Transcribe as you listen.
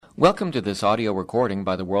Welcome to this audio recording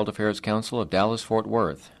by the World Affairs Council of Dallas-Fort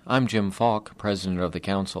Worth. I'm Jim Falk, President of the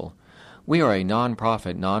Council. We are a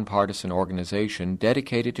non-profit, nonpartisan organization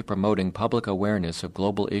dedicated to promoting public awareness of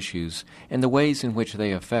global issues and the ways in which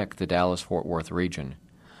they affect the Dallas-Fort Worth region.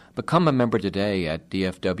 Become a member today at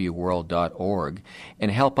dfwworld.org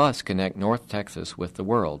and help us connect North Texas with the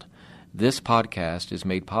world. This podcast is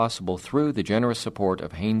made possible through the generous support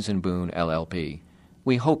of Haynes & Boone, LLP.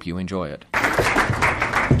 We hope you enjoy it.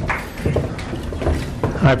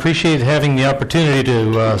 I appreciate having the opportunity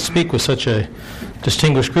to speak with such a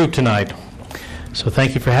distinguished group tonight. So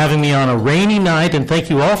thank you for having me on a rainy night, and thank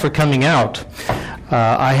you all for coming out.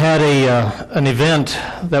 I had an event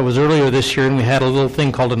that was earlier this year, and we had a little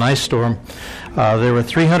thing called an ice storm. There were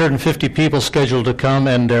 350 people scheduled to come,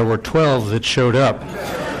 and there were 12 that showed up.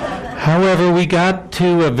 However, we got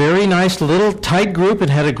to a very nice little tight group and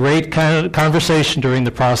had a great kind of conversation during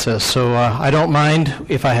the process. So I don't mind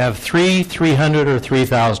if I have 300, or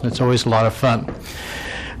 3,000. It's always a lot of fun.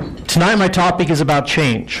 Tonight my topic is about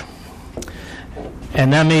change.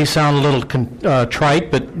 And that may sound a little trite,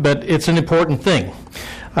 but it's an important thing.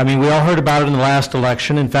 I mean, we all heard about it in the last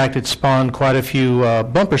election. In fact, it spawned quite a few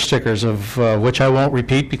bumper stickers, of which I won't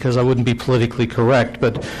repeat because I wouldn't be politically correct.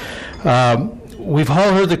 But we've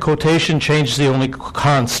all heard the quotation, change is the only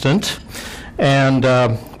constant, and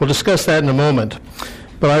we'll discuss that in a moment.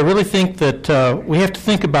 But I really think that we have to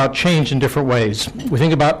think about change in different ways. We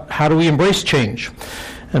think about how do we embrace change.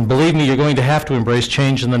 And believe me, you're going to have to embrace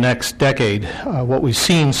change in the next decade. What we've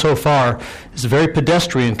seen so far is very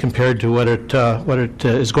pedestrian compared to what it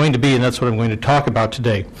is going to be, and that's what I'm going to talk about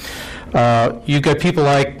today. You've got people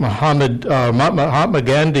like Mahatma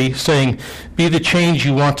Gandhi saying, be the change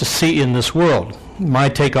you want to see in this world. My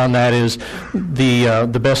take on that is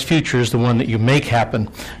the best future is the one that you make happen,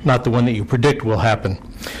 not the one that you predict will happen.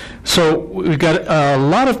 So we've got a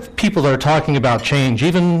lot of people that are talking about change,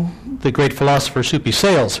 even the great philosopher Soupy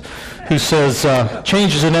Sales, who says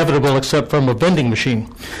change is inevitable except from a vending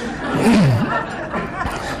machine.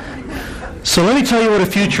 So let me tell you what a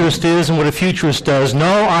futurist is and what a futurist does.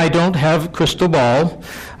 No, I don't have a crystal ball.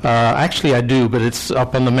 Actually, I do, but it's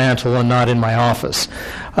up on the mantle and not in my office.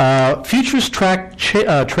 Futurists track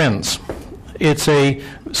trends. It's a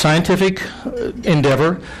scientific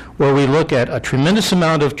endeavor where we look at a tremendous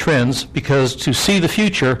amount of trends, because to see the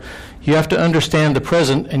future, you have to understand the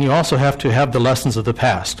present, and you also have to have the lessons of the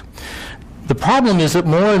past. The problem is that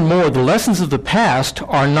more and more the lessons of the past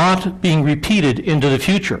are not being repeated into the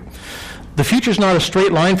future. The future is not a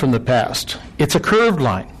straight line from the past. It's a curved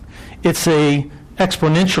line. It's a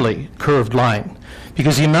exponentially curved line,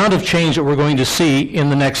 because the amount of change that we're going to see in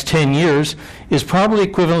the next 10 years is probably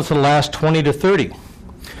equivalent to the last 20 to 30.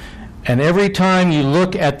 And every time you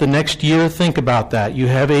look at the next year, think about that. You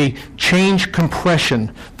have a change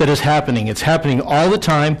compression that is happening. It's happening all the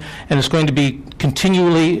time, and it's going to be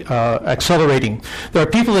continually accelerating. There are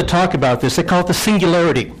people that talk about this. They call it the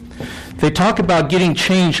singularity. They talk about getting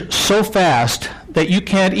change so fast that you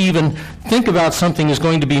can't even think about something is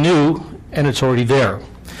going to be new, and it's already there.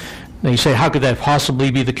 Now you say, how could that possibly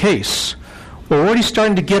be the case? Well, we're already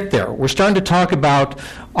starting to get there. We're starting to talk about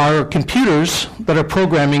our computers that are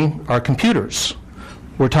programming our computers.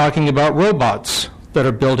 We're talking about robots that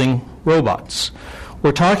are building robots.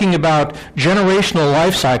 We're talking about generational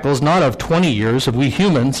life cycles, not of 20 years of we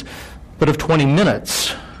humans, but of 20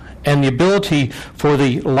 minutes. And the ability for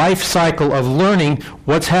the life cycle of learning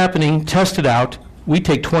what's happening, test it out. We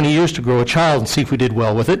take 20 years to grow a child and see if we did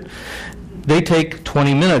well with it. They take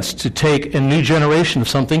 20 minutes to take a new generation of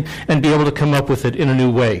something and be able to come up with it in a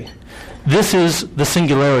new way. This is the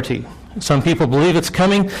singularity. Some people believe it's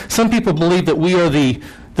coming. Some people believe that we are the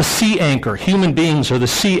sea anchor. Human beings are the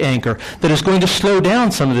sea anchor that is going to slow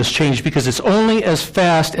down some of this change, because it's only as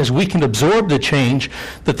fast as we can absorb the change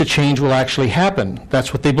that the change will actually happen.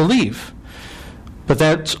 That's what they believe. But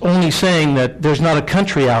that's only saying that there's not a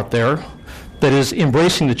country out there that is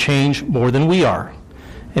embracing the change more than we are.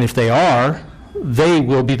 And if they are, they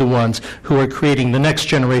will be the ones who are creating the next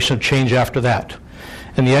generation of change after that.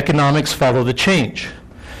 And the economics follow the change.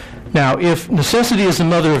 Now, if necessity is the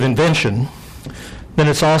mother of invention, then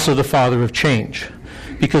it's also the father of change.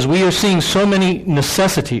 Because we are seeing so many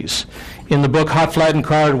necessities. In the book Hot, Flat, and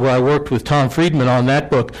Crowded, where I worked with Tom Friedman on that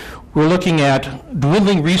book, we're looking at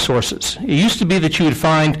dwindling resources. It used to be that you would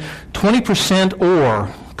find 20% ore,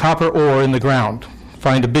 copper ore, in the ground.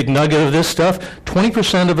 Find a big nugget of this stuff,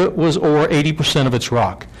 20% of it was ore, 80% of it's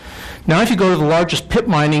rock. Now, if you go to the largest pit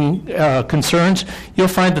mining concerns, you'll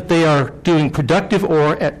find that they are doing productive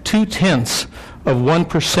ore at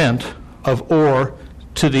 0.2% of ore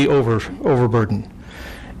to the overburden.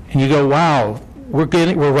 And you go, wow,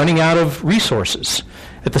 we're running out of resources.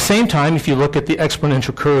 At the same time, if you look at the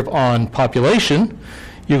exponential curve on population,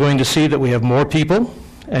 you're going to see that we have more people.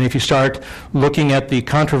 And if you start looking at the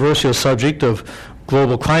controversial subject of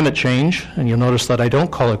global climate change, and you'll notice that I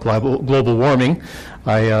don't call it global warming.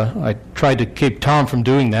 I tried to keep Tom from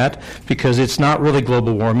doing that because it's not really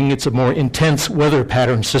global warming. It's a more intense weather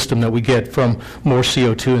pattern system that we get from more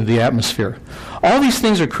CO2 in the atmosphere. All these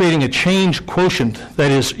things are creating a change quotient that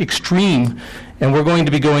is extreme, and we're going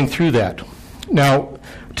to be going through that. Now,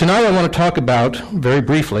 tonight I want to talk about, very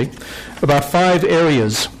briefly, about 5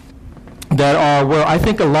 areas that are where I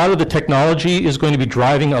think a lot of the technology is going to be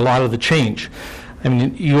driving a lot of the change. I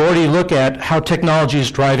mean, you already look at how technology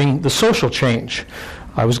is driving the social change.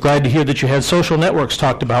 I was glad to hear that you had social networks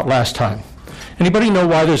talked about last time. Anybody know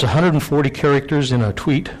why there's 140 characters in a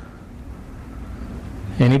tweet?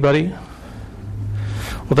 Anybody?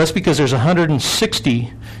 Well, that's because there's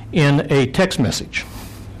 160 in a text message.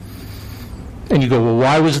 And you go, well,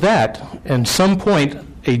 why was that? And some point,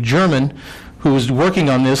 a German who was working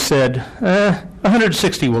on this said,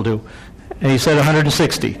 160 will do. And he said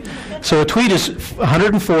 160. So a tweet is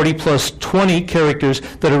 140 plus 20 characters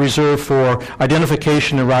that are reserved for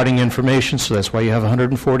identification and routing information, so that's why you have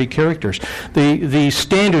 140 characters. The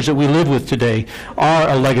standards that we live with today are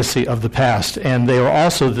a legacy of the past, and they are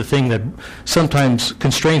also the thing that sometimes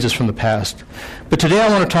constrains us from the past. But today I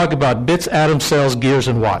want to talk about bits, atoms, cells, gears,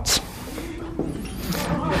 and watts.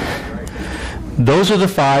 Those are the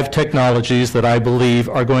 5 technologies that I believe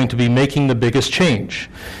are going to be making the biggest change.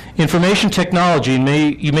 Information technology,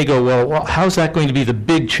 you may go, well, how's that going to be the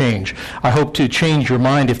big change? I hope to change your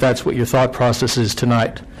mind if that's what your thought process is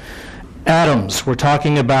tonight. Atoms, we're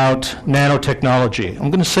talking about nanotechnology.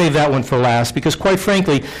 I'm going to save that one for last because, quite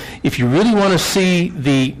frankly, if you really want to see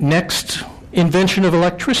the next invention of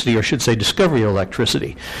electricity, or I should say discovery of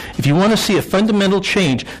electricity, if you want to see a fundamental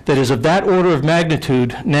change that is of that order of magnitude,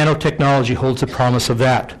 nanotechnology holds the promise of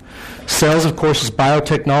that. Cells, of course, is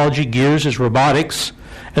biotechnology. Gears is robotics.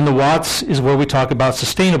 And the watts is where we talk about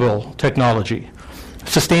sustainable technology.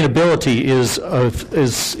 Sustainability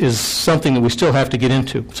is something that we still have to get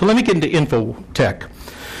into. So let me get into infotech.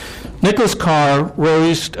 Nicholas Carr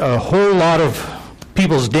raised a whole lot of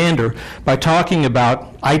people's dander by talking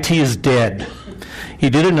about IT is dead. He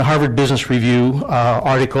did it in a Harvard Business Review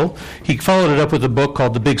article. He followed it up with a book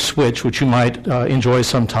called The Big Switch, which you might enjoy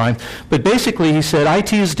sometime. But basically he said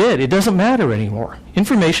IT is dead. It doesn't matter anymore.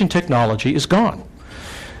 Information technology is gone.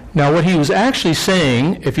 Now, what he was actually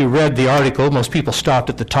saying, if you read the article, most people stopped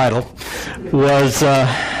at the title, was,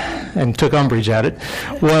 and took umbrage at it,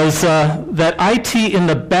 was that IT in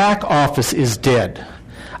the back office is dead.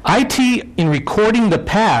 IT in recording the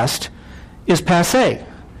past is passé.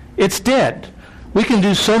 It's dead. We can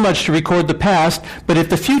do so much to record the past, but if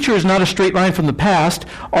the future is not a straight line from the past,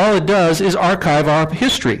 all it does is archive our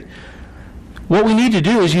history. What we need to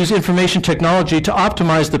do is use information technology to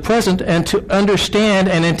optimize the present and to understand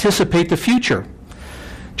and anticipate the future.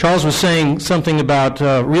 Charles was saying something about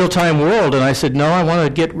real-time world, and I said, no, I want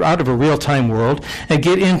to get out of a real-time world and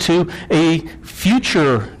get into a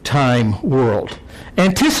future-time world.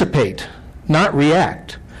 Anticipate, not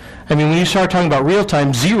react. I mean, when you start talking about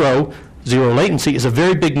real-time, zero latency is a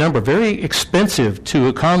very big number, very expensive to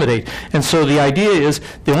accommodate. And so the idea is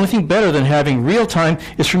the only thing better than having real time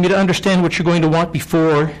is for me to understand what you're going to want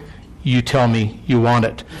before you tell me you want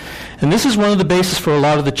it. And this is one of the bases for a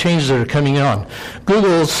lot of the changes that are coming on.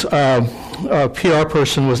 Google's PR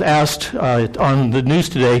person was asked on the news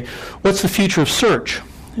today, what's the future of search?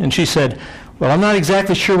 And she said, well, I'm not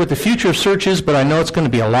exactly sure what the future of search is, but I know it's going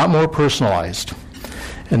to be a lot more personalized.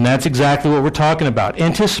 And that's exactly what we're talking about.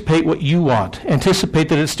 Anticipate what you want. Anticipate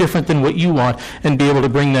that it's different than what you want and be able to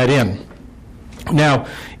bring that in. Now,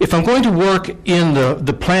 if I'm going to work in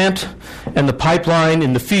the plant and the pipeline,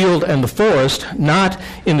 in the field and the forest, not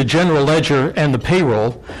in the general ledger and the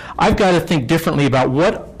payroll, I've got to think differently about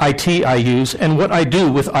what IT I use and what I do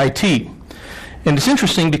with IT. And it's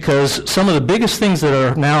interesting because some of the biggest things that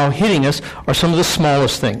are now hitting us are some of the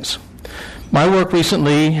smallest things. My work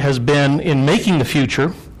recently has been in making the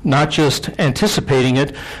future, not just anticipating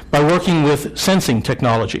it, by working with sensing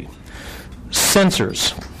technology.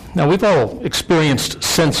 Sensors. Now, we've all experienced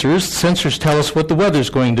sensors. Sensors tell us what the weather's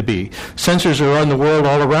going to be. Sensors are in the world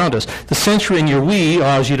all around us. The sensor in your Wii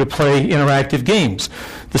allows you to play interactive games.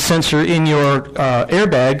 The sensor in your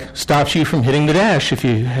airbag stops you from hitting the dash if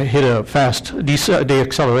you hit a fast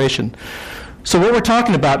deacceleration. So what we're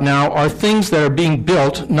talking about now are things that are being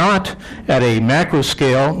built not at a macro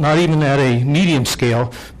scale, not even at a medium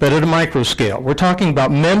scale, but at a micro scale. We're talking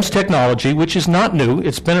about MEMS technology, which is not new.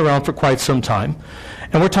 It's been around for quite some time.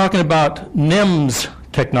 And we're talking about NEMS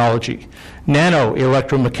technology, nano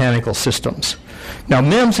electromechanical systems. Now,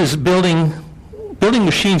 MEMS is building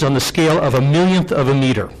machines on the scale of 1/1,000,000th of a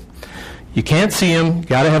meter. You can't see them, you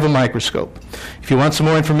got to have a microscope. If you want some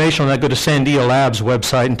more information on that, go to Sandia Labs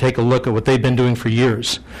website and take a look at what they've been doing for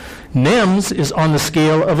years. NEMS is on the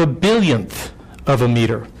scale of 1/1000,000th of a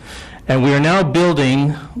meter. And we are now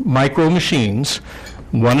building micro machines,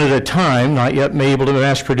 one at a time, not yet able to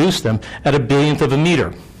mass produce them, at 1/1000,000th of a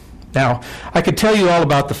meter. Now, I could tell you all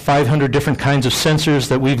about the 500 different kinds of sensors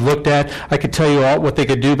that we've looked at. I could tell you all what they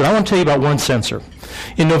could do, but I want to tell you about one sensor.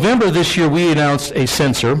 In November this year, we announced a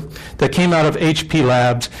sensor that came out of HP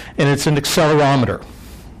Labs, and it's an accelerometer.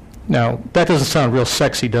 Now, that doesn't sound real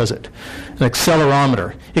sexy, does it? An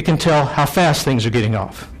accelerometer. It can tell how fast things are getting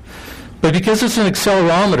off. But because it's an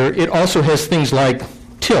accelerometer, it also has things like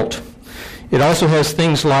tilt. It also has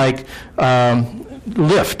things like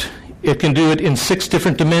lift. It can do it in 6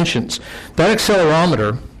 different dimensions. That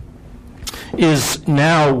accelerometer is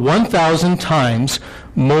now 1,000 times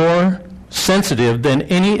more sensitive than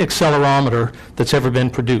any accelerometer that's ever been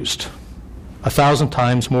produced. 1,000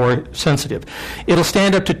 times more sensitive. It'll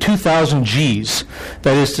stand up to 2,000 Gs.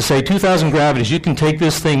 That is to say, 2,000 gravities. You can take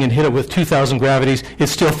this thing and hit it with 2,000 gravities. It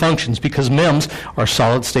still functions because MEMS are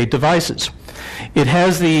solid-state devices. It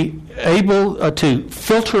has the able to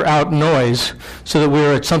filter out noise so that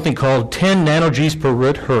we're at something called 10 nanogs per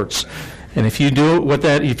root hertz. And if you know what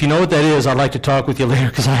that is, I'd like to talk with you later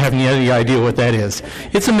because I haven't any idea what that is.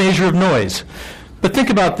 It's a measure of noise. But think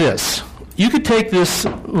about this. You could take this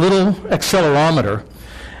little accelerometer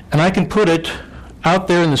and I can put it out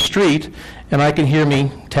there in the street and I can hear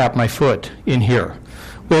me tap my foot in here.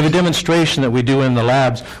 We have a demonstration that we do in the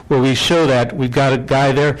labs where we show that. We've got a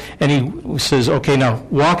guy there, and he says, okay, now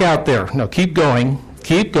walk out there. No, keep going,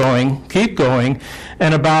 keep going, keep going.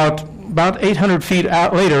 And about 800 feet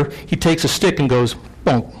out later, he takes a stick and goes,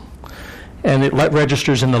 bonk, and it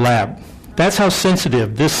registers in the lab. That's how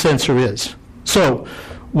sensitive this sensor is. So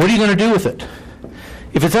what are you going to do with it?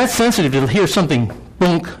 If it's that sensitive, it'll hear something,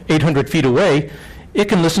 bonk, 800 feet away. It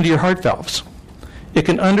can listen to your heart valves. It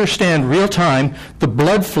can understand real time the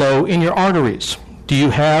blood flow in your arteries. Do you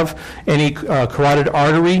have any carotid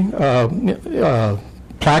artery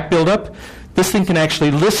plaque buildup? This thing can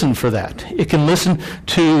actually listen for that. It can listen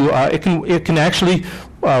to, it can actually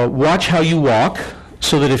watch how you walk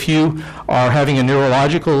so that if you are having a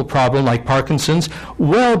neurological problem like Parkinson's,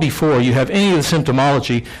 well before you have any of the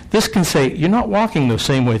symptomology, this can say, you're not walking the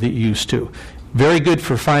same way that you used to. Very good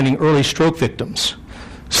for finding early stroke victims.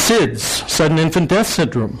 SIDS, sudden infant death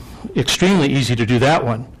syndrome, extremely easy to do that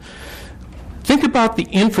one. Think about the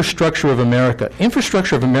infrastructure of America.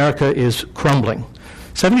 Infrastructure of America is crumbling.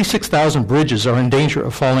 76,000 bridges are in danger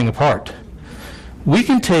of falling apart. We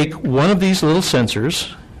can take one of these little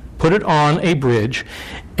sensors, put it on a bridge,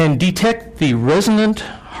 and detect the resonant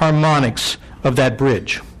harmonics of that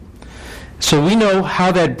bridge. So we know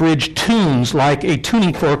how that bridge tunes like a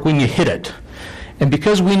tuning fork when you hit it. And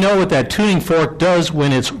because we know what that tuning fork does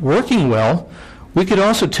when it's working well, we could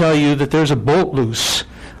also tell you that there's a bolt loose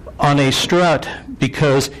on a strut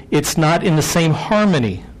because it's not in the same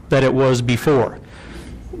harmony that it was before.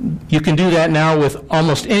 You can do that now with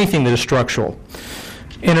almost anything that is structural.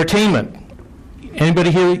 Entertainment.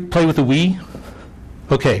 Anybody here play with the Wii?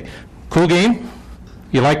 Okay. Cool game?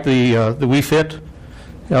 You like the Wii Fit?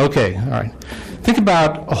 Okay, all right. Think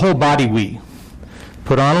about a whole body Wii.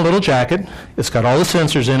 Put on a little jacket, it's got all the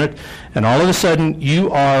sensors in it, and all of a sudden you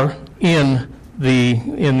are in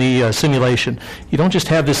the simulation. You don't just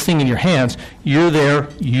have this thing in your hands, you're there,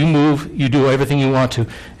 you move, you do everything you want to,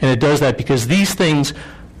 and it does that because these things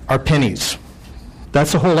are pennies.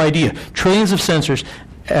 That's the whole idea. Trillions of sensors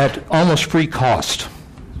at almost free cost.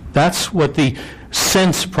 That's what the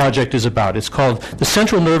SENSE project is about. It's called the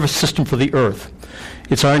Central Nervous System for the Earth.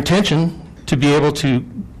 It's our intention to be able to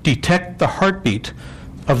detect the heartbeat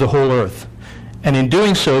of the whole Earth. And in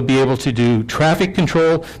doing so, be able to do traffic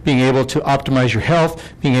control, being able to optimize your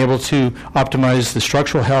health, being able to optimize the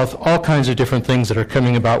structural health, all kinds of different things that are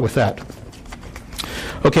coming about with that.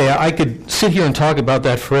 Okay, I could sit here and talk about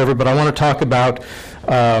that forever, but I want to talk about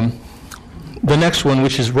the next one,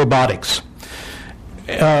 which is robotics.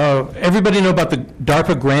 Everybody know about the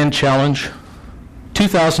DARPA Grand Challenge?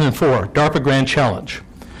 2004, DARPA Grand Challenge.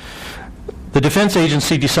 The defense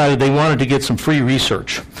agency decided they wanted to get some free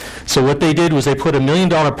research. So what they did was they put $1 million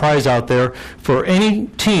prize out there for any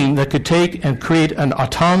team that could take and create an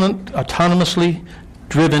autonomously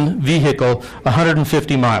driven vehicle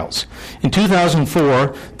 150 miles. In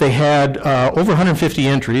 2004, they had over 150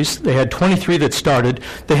 entries. They had 23 that started.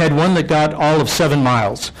 They had one that got all of 7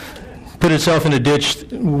 miles. put itself in a ditch,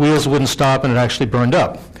 wheels wouldn't stop, and it actually burned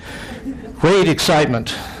up. Great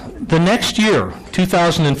excitement. The next year,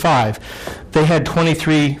 2005, they had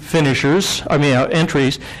 23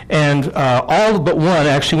 entries, and all but one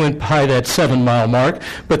actually went by that 7-mile mark,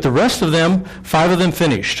 but the rest of them, 5 of them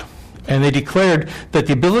finished. And they declared that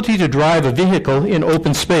the ability to drive a vehicle in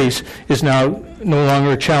open space is now no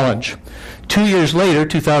longer a challenge. 2 years later,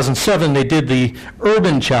 2007, they did the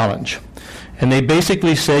Urban Challenge. And they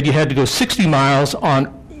basically said you had to go 60 miles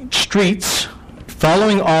on streets,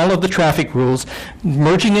 following all of the traffic rules,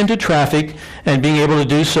 merging into traffic, and being able to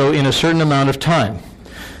do so in a certain amount of time.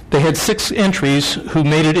 They had 6 entries who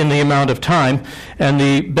made it in the amount of time, and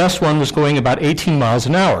the best one was going about 18 miles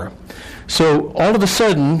an hour. So all of a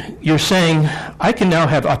sudden, you're saying, I can now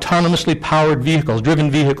have autonomously powered vehicles, driven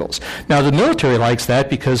vehicles. Now, the military likes that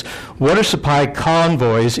because water supply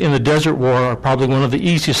convoys in the Desert War are probably one of the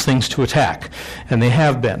easiest things to attack, and they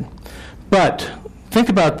have been. But think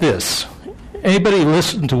about this. Anybody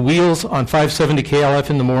listen to Wheels on 570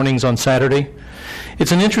 KLF in the mornings on Saturday?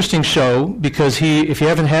 It's an interesting show because if you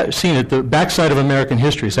haven't seen it, the backside of American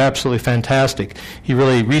history is absolutely fantastic. He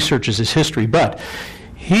really researches his history, but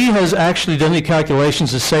he has actually done the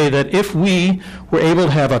calculations to say that if we were able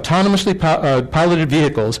to have autonomously piloted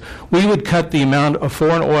vehicles, we would cut the amount of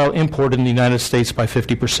foreign oil imported in the United States by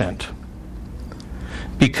 50%.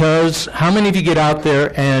 Because how many of you get out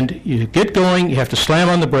there and you get going, you have to slam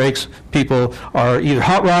on the brakes, people are either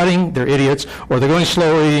hot rodding, they're idiots, or they're going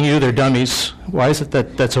slower than you, they're dummies. Why is it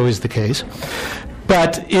that that's always the case?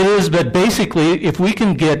 But it is that basically, if we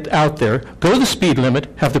can get out there, go the speed limit,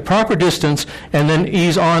 have the proper distance, and then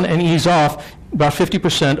ease on and ease off, about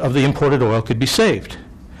 50% of the imported oil could be saved.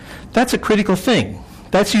 That's a critical thing.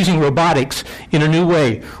 That's using robotics in a new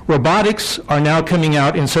way. Robotics are now coming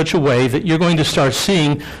out in such a way that you're going to start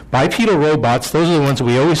seeing bipedal robots. Those are the ones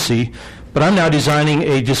we always see. But I'm now designing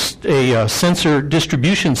a sensor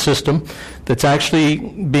distribution system that's actually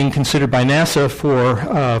being considered by NASA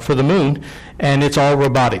for the moon, and it's all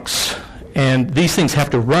robotics. And these things have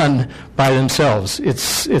to run by themselves.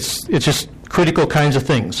 It's just critical kinds of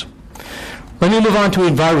things. Let me move on to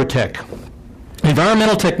Envirotech.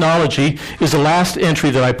 Environmental technology is the last entry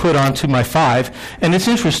that I put onto my 5, and it's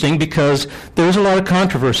interesting because there's a lot of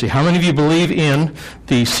controversy. How many of you believe in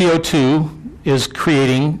the CO2 is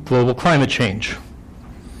creating global climate change?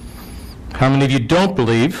 How many of you don't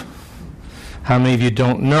believe? How many of you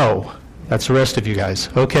don't know? That's the rest of you guys.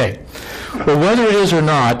 Okay. Well, whether it is or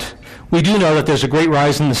not, we do know that there's a great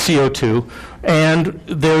rise in the CO2, and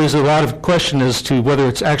there is a lot of question as to whether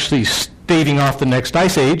it's actually staving off the next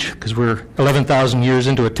ice age, because we're 11,000 years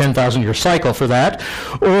into a 10,000-year cycle for that,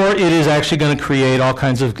 or it is actually going to create all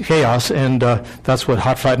kinds of chaos, and that's what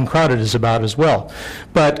Hot, Flat, and Crowded is about as well.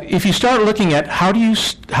 But if you start looking at how do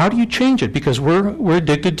you change it, because we're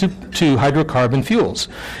addicted to hydrocarbon fuels,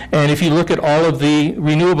 and if you look at all of the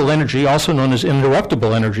renewable energy, also known as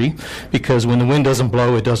interruptible energy, because when the wind doesn't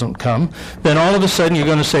blow, it doesn't come, then all of a sudden you're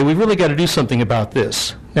going to say, we've really got to do something about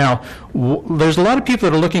this. Now, there's a lot of people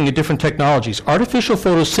that are looking at different technologies. Artificial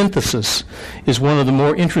photosynthesis is one of the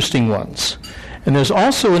more interesting ones. And there's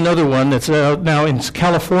also another one that's now in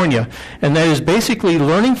California, and that is basically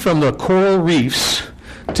learning from the coral reefs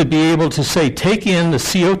to be able to, say, take in the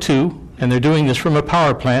CO2, and they're doing this from a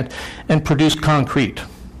power plant, and produce concrete.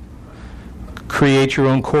 Create your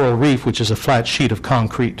own coral reef, which is a flat sheet of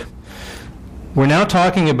concrete. We're now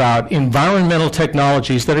talking about environmental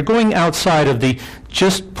technologies that are going outside of the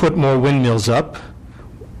just put more windmills up,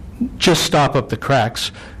 just stop up the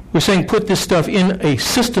cracks. We're saying put this stuff in a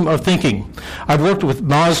system of thinking. I've worked with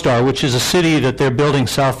Masdar, which is a city that they're building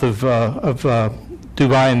south of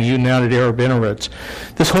Dubai and the United Arab Emirates.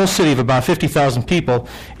 This whole city of about 50,000 people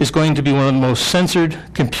is going to be one of the most censored,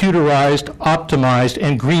 computerized, optimized,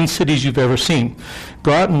 and green cities you've ever seen.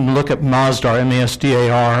 Go out and look at Masdar,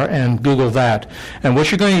 M-A-S-D-A-R, and Google that. And what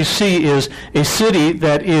you're going to see is a city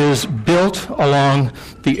that is built along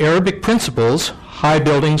the Arabic principles, high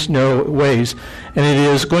buildings, narrow ways, and it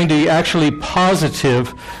is going to be actually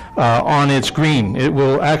positive on its green. It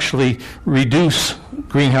will actually reduce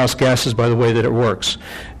greenhouse gases by the way that it works.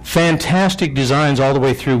 Fantastic designs all the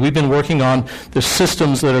way through. We've been working on the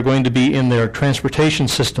systems that are going to be in their transportation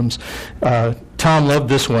systems. Tom loved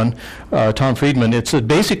this one, Tom Friedman. It's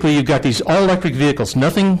basically you've got these all-electric vehicles,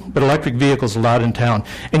 nothing but electric vehicles allowed in town,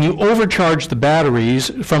 and you overcharge the batteries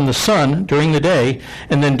from the sun during the day,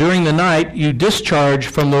 and then during the night you discharge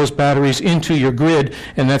from those batteries into your grid,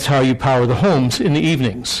 and that's how you power the homes in the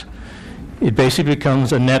evenings. It basically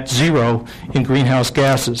becomes a net zero in greenhouse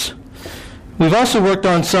gases. We've also worked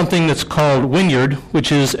on something that's called Wynyard,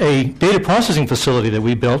 which is a data processing facility that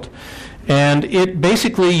we built. And it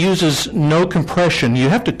basically uses no compression. You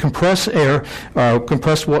have to compress air,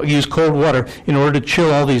 use cold water in order to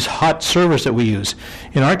chill all these hot servers that we use.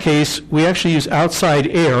 In our case, we actually use outside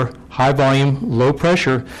air, high volume, low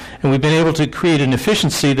pressure, and we've been able to create an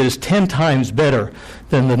efficiency that is 10 times better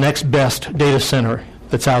than the next best data center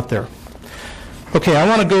that's out there. Okay, I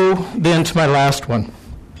want to go then to my last one,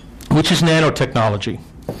 which is nanotechnology.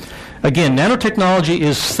 Again, nanotechnology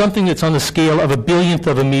is something that's on the scale of a billionth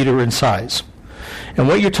of a meter in size. And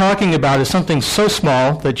what you're talking about is something so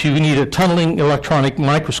small that you need a tunneling electronic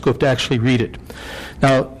microscope to actually read it.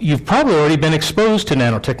 Now, you've probably already been exposed to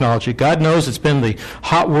nanotechnology. God knows it's been the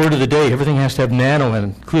hot word of the day. Everything has to have nano in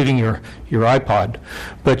it, including your iPod.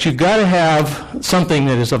 But you've got to have something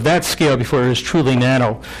that is of that scale before it is truly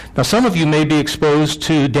nano. Now, some of you may be exposed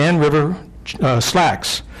to Dan River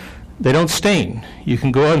slacks. They don't stain. You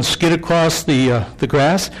can go out and skid across the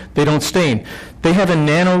grass. They don't stain. They have a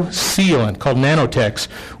nano sealant called Nanotex,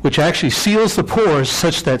 which actually seals the pores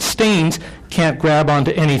such that stains can't grab onto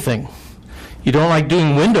anything. You don't like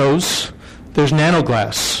doing windows, there's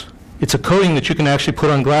nanoglass. It's a coating that you can actually put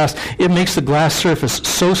on glass. It makes the glass surface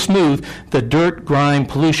so smooth that dirt, grime,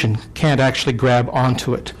 pollution can't actually grab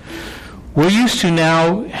onto it. We're used to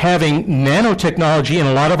now having nanotechnology in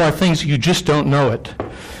a lot of our things. You just don't know it.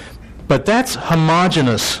 But that's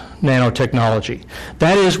homogeneous nanotechnology.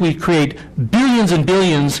 That is, we create billions and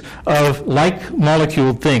billions of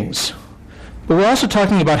like-moleculed things. But we're also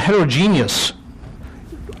talking about heterogeneous,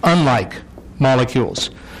 unlike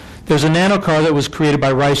molecules. There's a nanocar that was created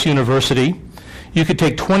by Rice University. You could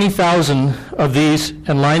take 20,000 of these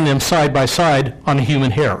and line them side by side on a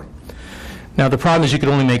human hair. Now, the problem is you could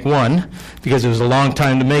only make one because it was a long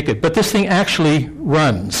time to make it. But this thing actually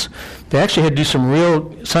runs. They actually had to do some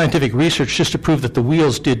real scientific research just to prove that the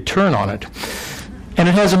wheels did turn on it. And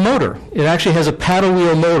it has a motor. It actually has a paddle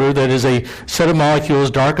wheel motor that is a set of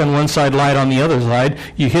molecules, dark on one side, light on the other side.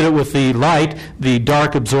 You hit it with the light, the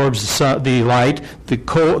dark absorbs the light, the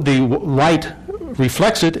light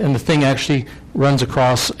reflects it, and the thing actually runs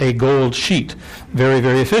across a gold sheet. Very,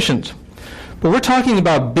 very efficient. But we're talking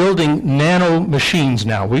about building nano machines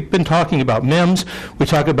now. We've been talking about MEMS. We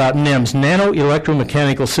talk about NEMS, nano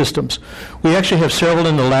electromechanical systems. We actually have several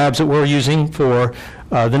in the labs that we're using for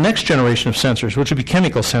the next generation of sensors, which would be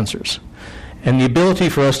chemical sensors. And the ability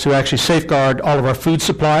for us to actually safeguard all of our food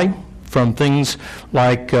supply from things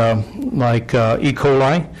like E.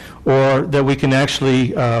 coli, or that we can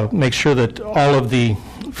actually make sure that all of the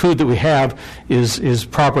food that we have is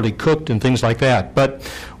properly cooked and things like that. But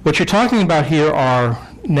what you're talking about here are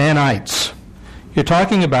nanites. You're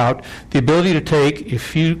talking about the ability to take,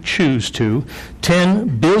 if you choose to,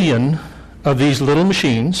 10 billion of these little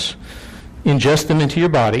machines, ingest them into your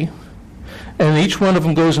body, and each one of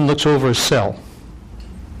them goes and looks over a cell.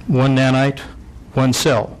 One nanite, one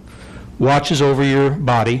cell. Watches over your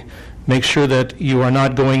body, makes sure that you are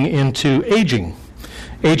not going into aging.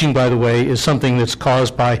 Aging, by the way, is something that's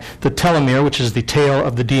caused by the telomere, which is the tail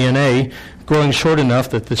of the DNA, growing short enough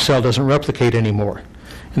that the cell doesn't replicate anymore.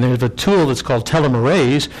 And there's a tool that's called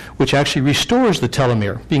telomerase, which actually restores the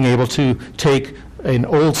telomere, being able to take an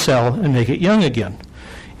old cell and make it young again.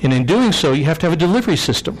 And in doing so, you have to have a delivery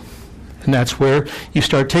system. And that's where you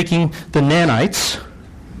start taking the nanites,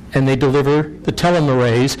 and they deliver the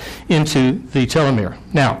telomerase into the telomere.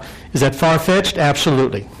 Now, is that far-fetched?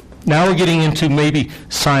 Absolutely. Now we're getting into maybe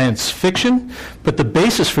science fiction, but the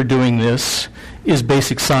basis for doing this is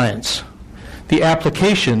basic science. The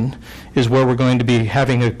application is where we're going to be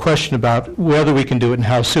having a question about whether we can do it and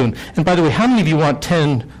how soon. And by the way, how many of you want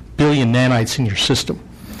 10 billion nanites in your system?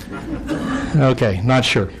 Okay, not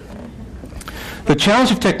sure. The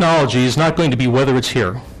challenge of technology is not going to be whether it's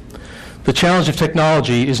here. The challenge of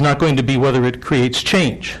technology is not going to be whether it creates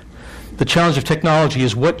change. The challenge of technology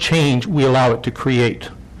is what change we allow it to create.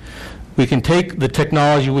 We can take the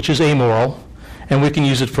technology which is amoral, and we can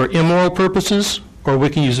use it for immoral purposes, or we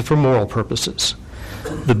can use it for moral purposes.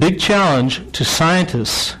 The big challenge to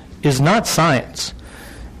scientists is not science.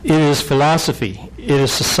 It is philosophy. It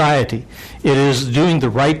is society. It is doing the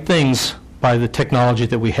right things by the technology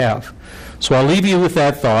that we have. So I'll leave you with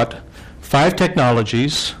that thought. 5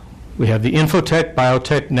 technologies. We have the infotech,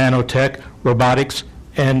 biotech, nanotech, robotics,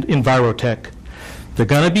 and envirotech. They're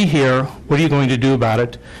going to be here. What are you going to do about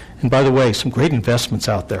it? And by the way, some great investments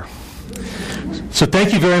out there. So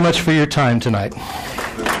thank you very much for your time tonight.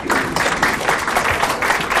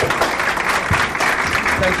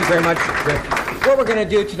 Thank you very much, Rick. What we're going to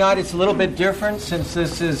do tonight is a little bit different since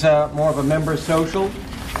this is more of a member social.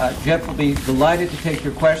 Jeff will be delighted to take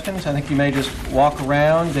your questions. I think you may just walk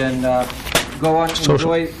around and go on to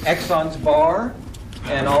enjoy Exxon's bar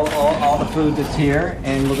and all the food that's here,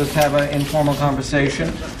 and we'll just have an informal conversation.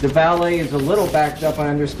 The valet is a little backed up, I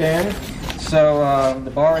understand, so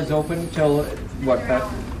the bar is open till,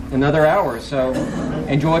 about another hour. So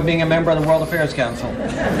enjoy being a member of the World Affairs Council.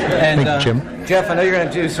 And Thank you, Jim. Jeff, I know you're going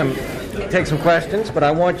to take some questions, but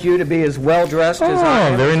I want you to be as well dressed as I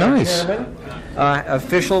am. Oh, very nice.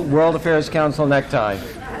 Official World Affairs Council necktie.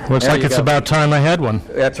 Looks There like you it's go. about time I had one.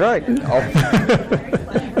 That's right.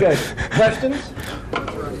 Good. Questions?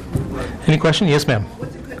 Any question? Yes, ma'am.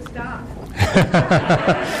 What's a good stock?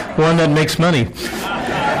 One that makes money.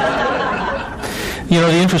 You know,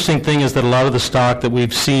 the interesting thing is that a lot of the stock that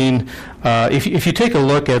we've seen, if you take a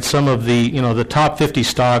look at some of the top 50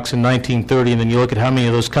 stocks in 1930, and then you look at how many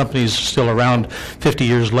of those companies are still around 50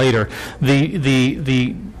 years later,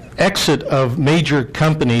 the exit of major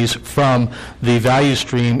companies from the value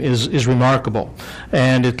stream is remarkable,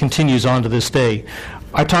 and it continues on to this day.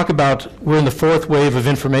 I talk about we're in the fourth wave of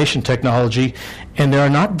information technology, and there are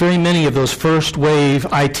not very many of those first wave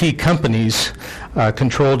IT companies,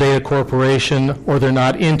 Control Data Corporation, or they're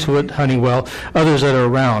not Intuit, Honeywell, others that are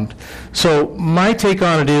around. So my take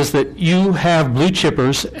on it is that you have blue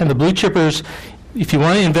chippers, and the blue chippers, if you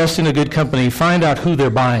want to invest in a good company, find out who they're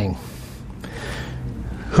buying.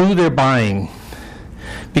 Who they're buying.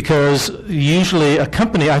 Because usually a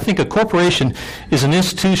company, I think a corporation is an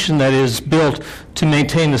institution that is built to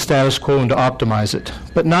maintain the status quo and to optimize it,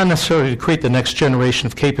 but not necessarily to create the next generation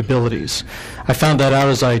of capabilities. I found that out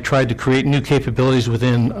as I tried to create new capabilities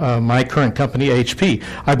within my current company, HP.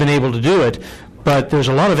 I've been able to do it, but there's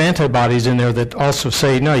a lot of antibodies in there that also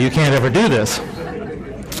say, no, you can't ever do this.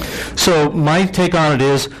 So my take on it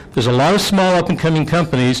is there's a lot of small up-and-coming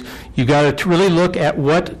companies. You've got to really look at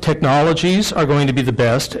what technologies are going to be the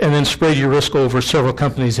best and then spread your risk over several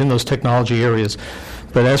companies in those technology areas.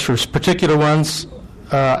 But as for particular ones,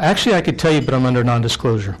 actually I could tell you, but I'm under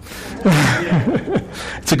non-disclosure.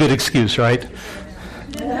 It's a good excuse, right?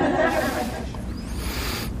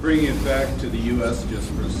 Bringing it back to the U.S. just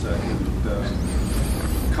for a second,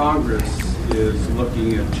 Congress is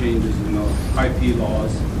looking at changes in the IP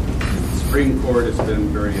laws. The Supreme Court has been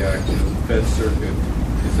very active. The Fed Circuit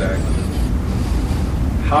is active.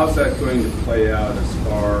 How's that going to play out as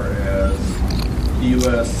far as the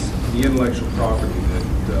U.S., the intellectual property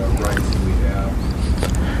rights that we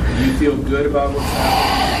have? Do you feel good about what's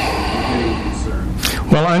happening? Or are you getting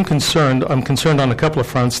concerned? Well, I'm concerned. I'm concerned on a couple of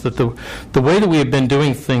fronts that the way that we have been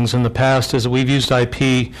doing things in the past is that we've used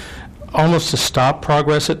IP almost to stop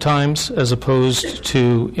progress at times, as opposed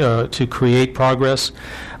to create progress.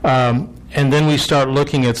 And then we start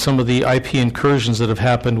looking at some of the IP incursions that have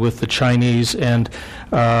happened with the Chinese, and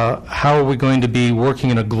how are we going to be working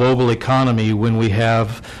in a global economy when we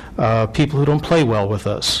have people who don't play well with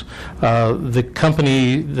us. The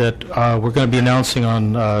company that we're going to be announcing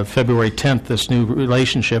on February 10th, this new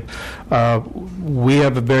relationship, we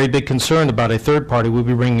have a very big concern about a third party we'll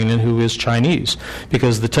be bringing in who is Chinese,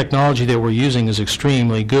 because the technology that we're using is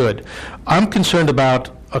extremely good. I'm concerned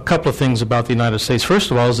about a couple of things about the United States. First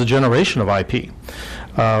of all, is the generation of IP.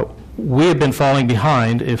 We have been falling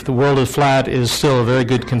behind. If The World is Flat is still a very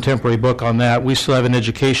good contemporary book on that, we still have an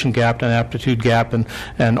education gap, an aptitude gap,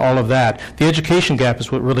 and all of that. The education gap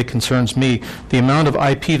is what really concerns me. The amount of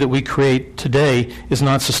IP that we create today is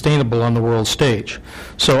not sustainable on the world stage.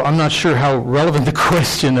 So I'm not sure how relevant the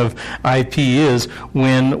question of IP is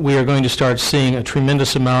when we are going to start seeing a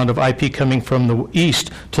tremendous amount of IP coming from the east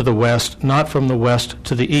to the west, not from the west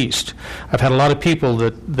to the east. I've had a lot of people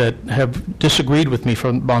that have disagreed with me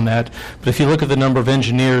on that. But if you look at the number of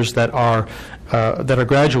engineers that are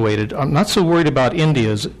graduated, I'm not so worried about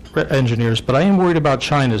India's engineers, but I am worried about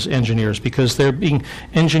China's engineers, because they're being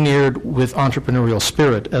engineered with entrepreneurial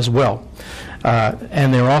spirit as well,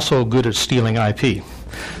 and they're also good at stealing IP.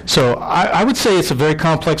 So I would say it's a very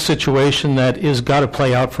complex situation that is got to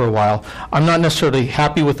play out for a while. I'm not necessarily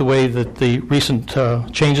happy with the way that the recent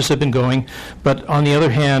changes have been going, but on the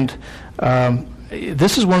other hand,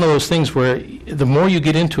 this is one of those things where the more you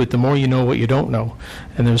get into it, the more you know what you don't know,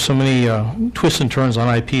 and there's so many twists and turns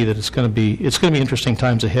on IP that it's going to be interesting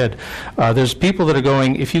times ahead. There's people that are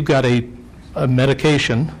going, if you've got a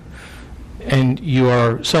medication and you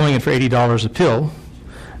are selling it for $80 a pill,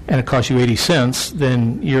 and it costs you 80 cents,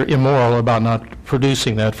 then you're immoral about not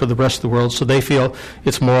producing that for the rest of the world. So they feel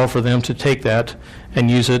it's moral for them to take that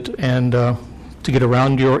and use it and to get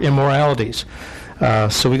around your immoralities.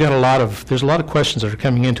 So we got there's a lot of questions that are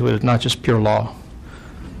coming into it, not just pure law.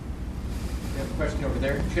 We have a question over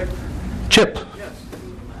there. Chip. Yes.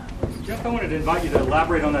 Jeff, I wanted to invite you to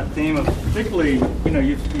elaborate on that theme of particularly,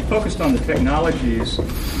 you focused on the technologies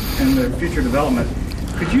and their future development.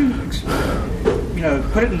 Could you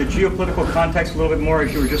put it in the geopolitical context a little bit more,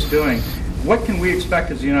 as you were just doing. What can we expect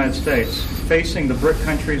as the United States facing the BRIC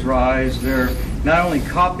countries' rise? They're not only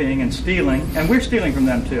copying and stealing, and we're stealing from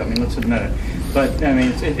them too. I mean, let's admit it. But I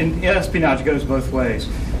mean, espionage goes both ways.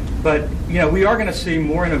 But we are going to see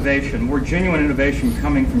more innovation, more genuine innovation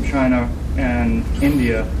coming from China and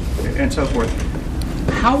India and so forth.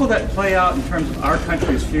 How will that play out in terms of our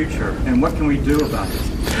country's future, and what can we do about it?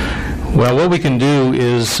 Well, what we can do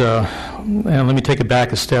is, and let me take it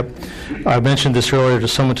back a step. I mentioned this earlier to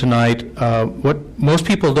someone tonight. What most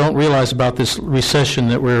people don't realize about this recession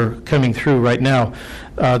that we're coming through right now,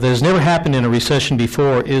 that has never happened in a recession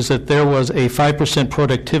before, is that there was a 5%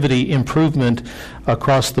 productivity improvement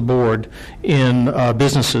across the board in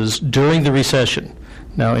businesses during the recession.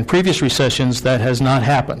 Now, in previous recessions, that has not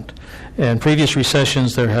happened. In previous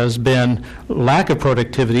recessions, there has been lack of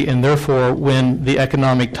productivity, and therefore, when the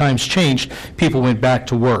economic times changed, people went back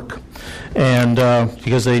to work, and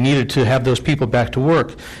because they needed to have those people back to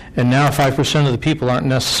work. And now 5% of the people aren't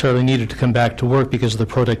necessarily needed to come back to work because of the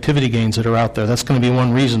productivity gains that are out there. That's going to be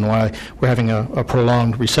one reason why we're having a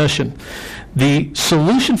prolonged recession. The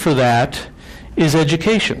solution for that is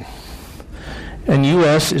education. And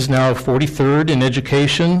U.S. is now 43rd in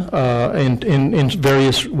education in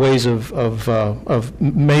various ways of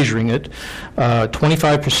measuring it.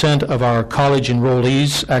 25% of our college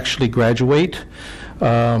enrollees actually graduate.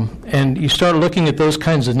 And you start looking at those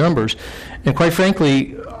kinds of numbers. And quite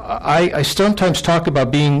frankly, I sometimes talk about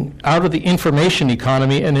being out of the information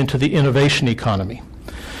economy and into the innovation economy.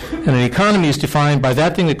 And an economy is defined by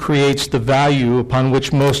that thing that creates the value upon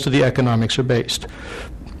which most of the economics are based.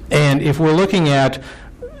 And if we're looking at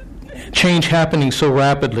change happening so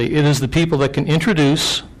rapidly, it is the people that can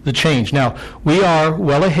introduce the change. Now, we are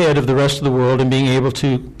well ahead of the rest of the world in being able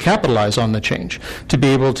to capitalize on the change, to be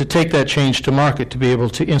able to take that change to market, to be able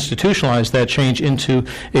to institutionalize that change into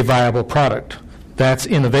a viable product. That's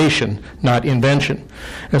innovation, not invention.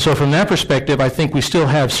 And so from that perspective, I think we still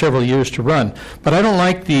have several years to run. But I don't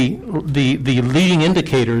like the leading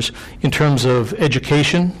indicators in terms of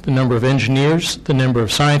education, the number of engineers, the number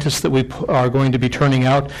of scientists that we are going to be turning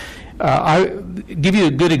out. I give you a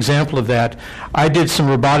good example of that. I did some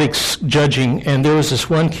robotics judging, and there was this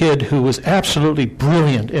one kid who was absolutely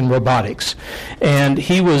brilliant in robotics. And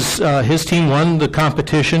he was, his team won the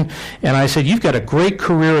competition, and I said, "You've got a great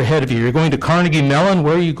career ahead of you. You're going to Carnegie Mellon.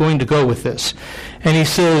 Where are you going to go with this?" And he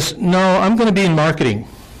says, "No, I'm going to be in marketing.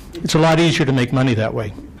 It's a lot easier to make money that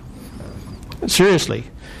way." Seriously.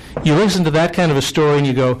 You listen to that kind of a story and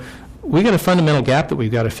you go, we got a fundamental gap that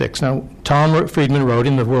we've got to fix. Now, Tom Friedman wrote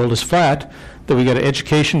in The World is Flat that we got an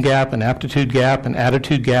education gap, an aptitude gap, an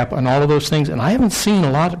attitude gap, and all of those things, and I haven't seen a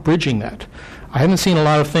lot of bridging that. I haven't seen a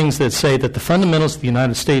lot of things that say that the fundamentals of the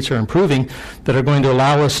United States are improving that are going to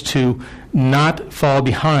allow us to not fall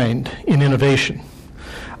behind in innovation.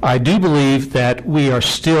 I do believe that we are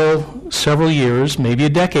still several years, maybe a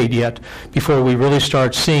decade yet, before we really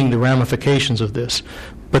start seeing the ramifications of this.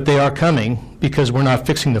 But they are coming because we're not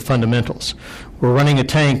fixing the fundamentals. We're running a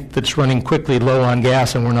tank that's running quickly low on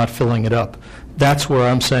gas and we're not filling it up. That's where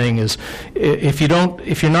I'm saying is if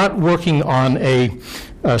you're not working on a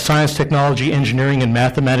science, technology, engineering, and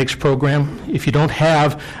mathematics program, if you don't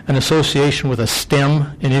have an association with a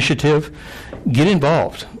STEM initiative, get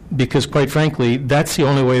involved, because quite frankly, that's the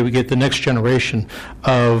only way we get the next generation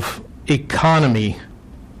of economy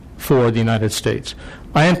for the United States.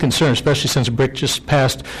 I am concerned, especially since BRIC just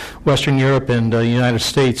passed Western Europe and the United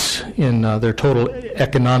States in their total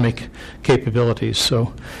economic capabilities.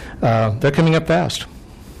 So they're coming up fast.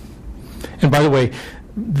 And by the way,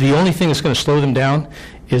 the only thing that's going to slow them down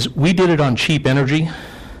is we did it on cheap energy.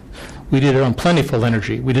 We did it on plentiful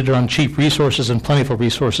energy. We did it on cheap resources and plentiful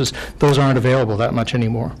resources. Those aren't available that much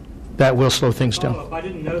anymore. That will slow things down. I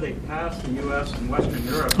didn't know they passed the U.S. and Western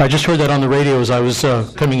Europe. I just heard that on the radio as I was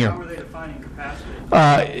coming here. How were they defining capacity?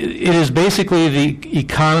 It is basically the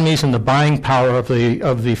economies and the buying power of the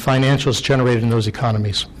financials generated in those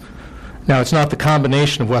economies. Now, it's not the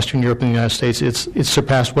combination of Western Europe and the United States. It's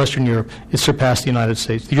surpassed Western Europe. It's surpassed the United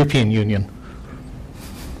States, the European Union.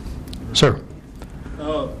 Sir.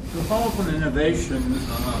 To follow up on innovation,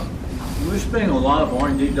 we're spending a lot of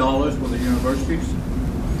R&D dollars with the universities,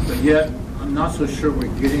 but yet I'm not so sure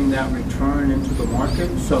we're getting that return into the market.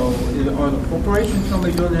 So are the corporations going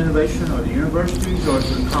to be doing the innovation, or the universities, or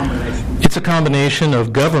is it a combination? It's a combination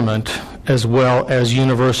of government as well as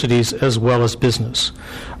universities as well as business.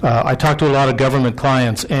 I talk to a lot of government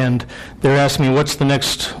clients, and they're asking me, what's the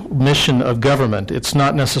next mission of government? It's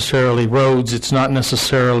not necessarily roads, it's not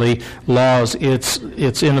necessarily laws, it's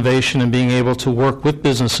innovation and being able to work with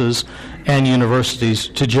businesses and universities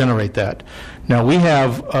to generate that. Now, we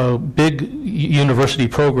have a big university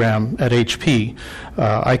program at HP.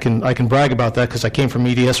 I can brag about that because I came from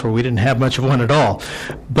EDS where we didn't have much of one at all.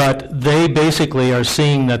 But they basically are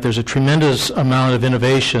seeing that there's a tremendous amount of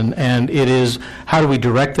innovation, and it is how do we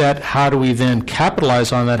direct that? How do we then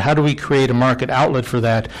capitalize on that? How do we create a market outlet for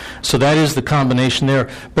that? So that is the combination there.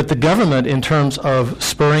 But the government, in terms of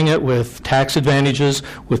spurring it with tax advantages,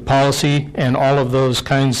 with policy, and all of those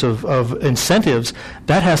kinds of incentives,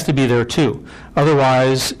 that has to be there too.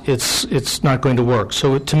 Otherwise, it's not going to work.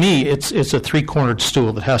 So to me, it's a three-cornered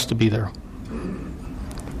stool that has to be there.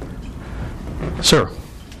 Sir.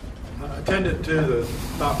 Attended to the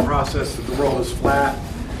thought process that the world is flat,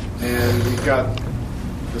 and we've got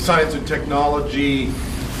the science and technology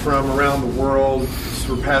from around the world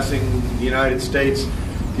surpassing the United States.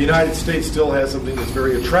 The United States still has something that's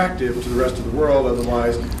very attractive to the rest of the world,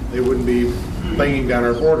 otherwise they wouldn't be banging down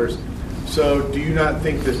our borders. So do you not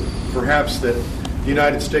think that perhaps that the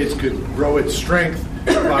United States could grow its strength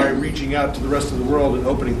by reaching out to the rest of the world and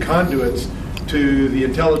opening conduits to the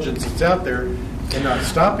intelligence that's out there and not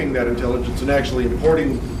stopping that intelligence and actually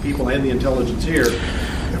importing people and the intelligence here?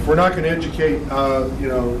 If we're not going to educate,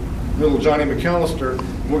 little Johnny McAllister,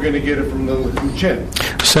 we're going to get it from little Hu Chin.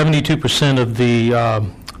 72%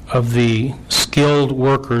 of the skilled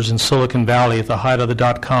workers in Silicon Valley at the height of the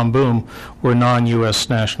dot-com boom were non-U.S.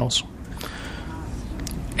 nationals.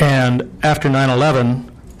 And after 9/11,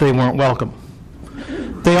 they weren't welcome.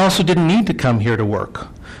 They also didn't need to come here to work.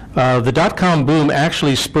 The dot-com boom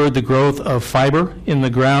actually spurred the growth of fiber in the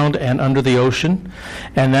ground and under the ocean,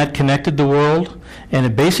 and that connected the world, and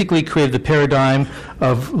it basically created the paradigm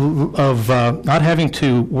of not having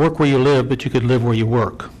to work where you live, but you could live where you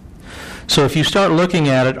work. So if you start looking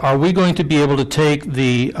at it, are we going to be able to take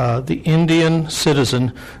the Indian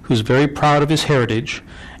citizen who's very proud of his heritage,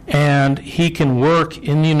 and he can work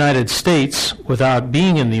in the United States without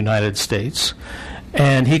being in the United States,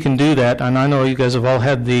 and he can do that? And I know you guys have all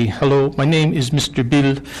had the, hello, my name is Mr.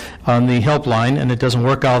 Bill on the helpline, and it doesn't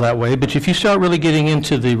work all that way. But if you start really getting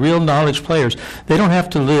into the real knowledge players, they don't have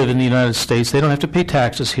to live in the United States. They don't have to pay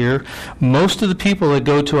taxes here. Most of the people that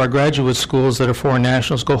go to our graduate schools that are foreign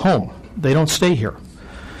nationals go home. They don't stay here.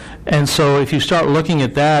 And so if you start looking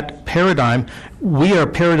at that paradigm, we are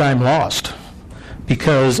paradigm lost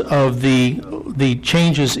because of the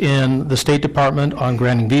changes in the State Department on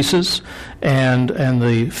granting visas and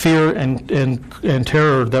the fear and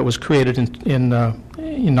terror that was created in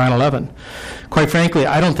 9/11. Quite frankly,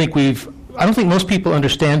 I don't think most people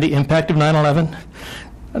understand the impact of 9/11.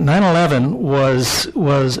 9/11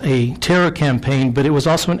 was a terror campaign, but it was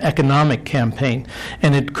also an economic campaign,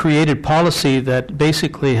 and it created policy that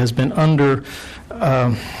basically has been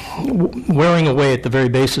wearing away at the very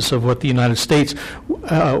basis of what the United States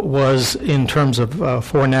was in terms of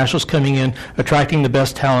foreign nationals coming in, attracting the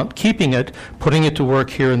best talent, keeping it, putting it to work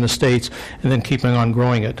here in the States, and then keeping on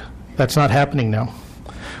growing it. That's not happening now.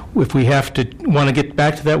 If we want to get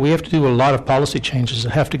back to that, we have to do a lot of policy changes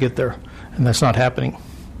that have to get there, and that's not happening.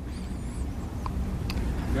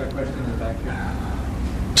 You got a question in the back here?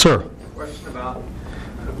 Sir. A question about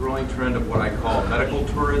a growing trend of what I call medical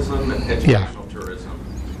tourism and educational tourism.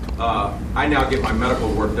 I now get my medical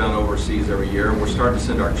work done overseas every year, and we're starting to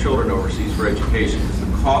send our children overseas for education because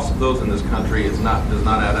the cost of those in this country does not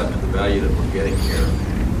add up to the value that we're getting here.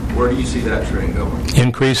 Where do you see that trend going?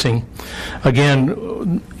 Increasing.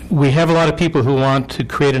 Again, we have a lot of people who want to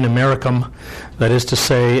create an Americum, that is to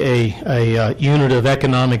say a unit of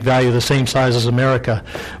economic value the same size as America,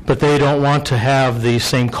 but they don't want to have the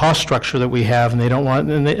same cost structure that we have, and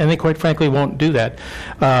they quite frankly won't do that.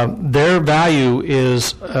 Their value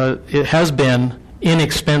it has been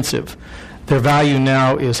inexpensive. Their value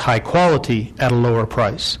now is high quality at a lower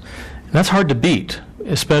price. And that's hard to beat,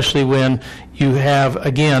 especially when you have,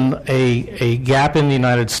 again, a gap in the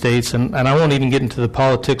United States, and I won't even get into the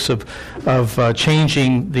politics of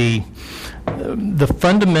changing the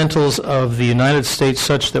fundamentals of the United States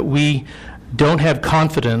such that we don't have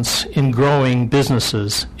confidence in growing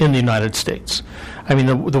businesses in the United States. I mean,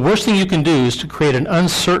 the worst thing you can do is to create an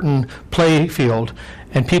uncertain play field,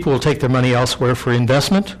 and people will take their money elsewhere for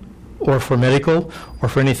investment or for medical or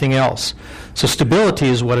for anything else. So stability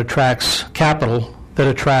is what attracts capital, that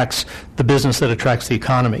attracts the business, that attracts the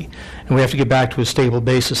economy. And we have to get back to a stable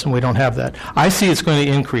basis, and we don't have that. I see it's going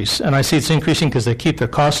to increase, and I see it's increasing because they keep their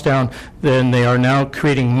costs down. Then they are now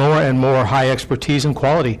creating more and more high expertise and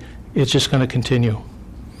quality. It's just going to continue.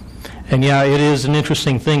 And yeah, it is an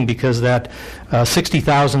interesting thing because that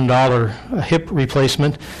 $60,000 hip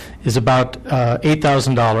replacement is about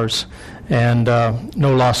 $8,000, and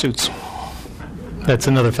no lawsuits. That's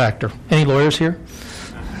another factor. Any lawyers here?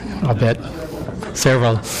 I'll bet.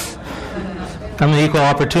 Several. I'm the equal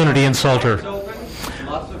opportunity insulter.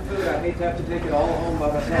 Lots of food. I hate to have to take it all home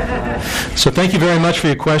by myself. So thank you very much for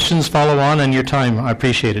your questions, follow on, and your time. I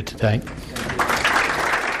appreciate it today.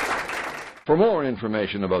 For more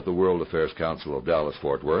information about the World Affairs Council of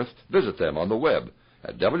Dallas-Fort Worth, visit them on the web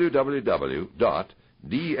at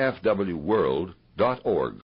www.dfwworld.org.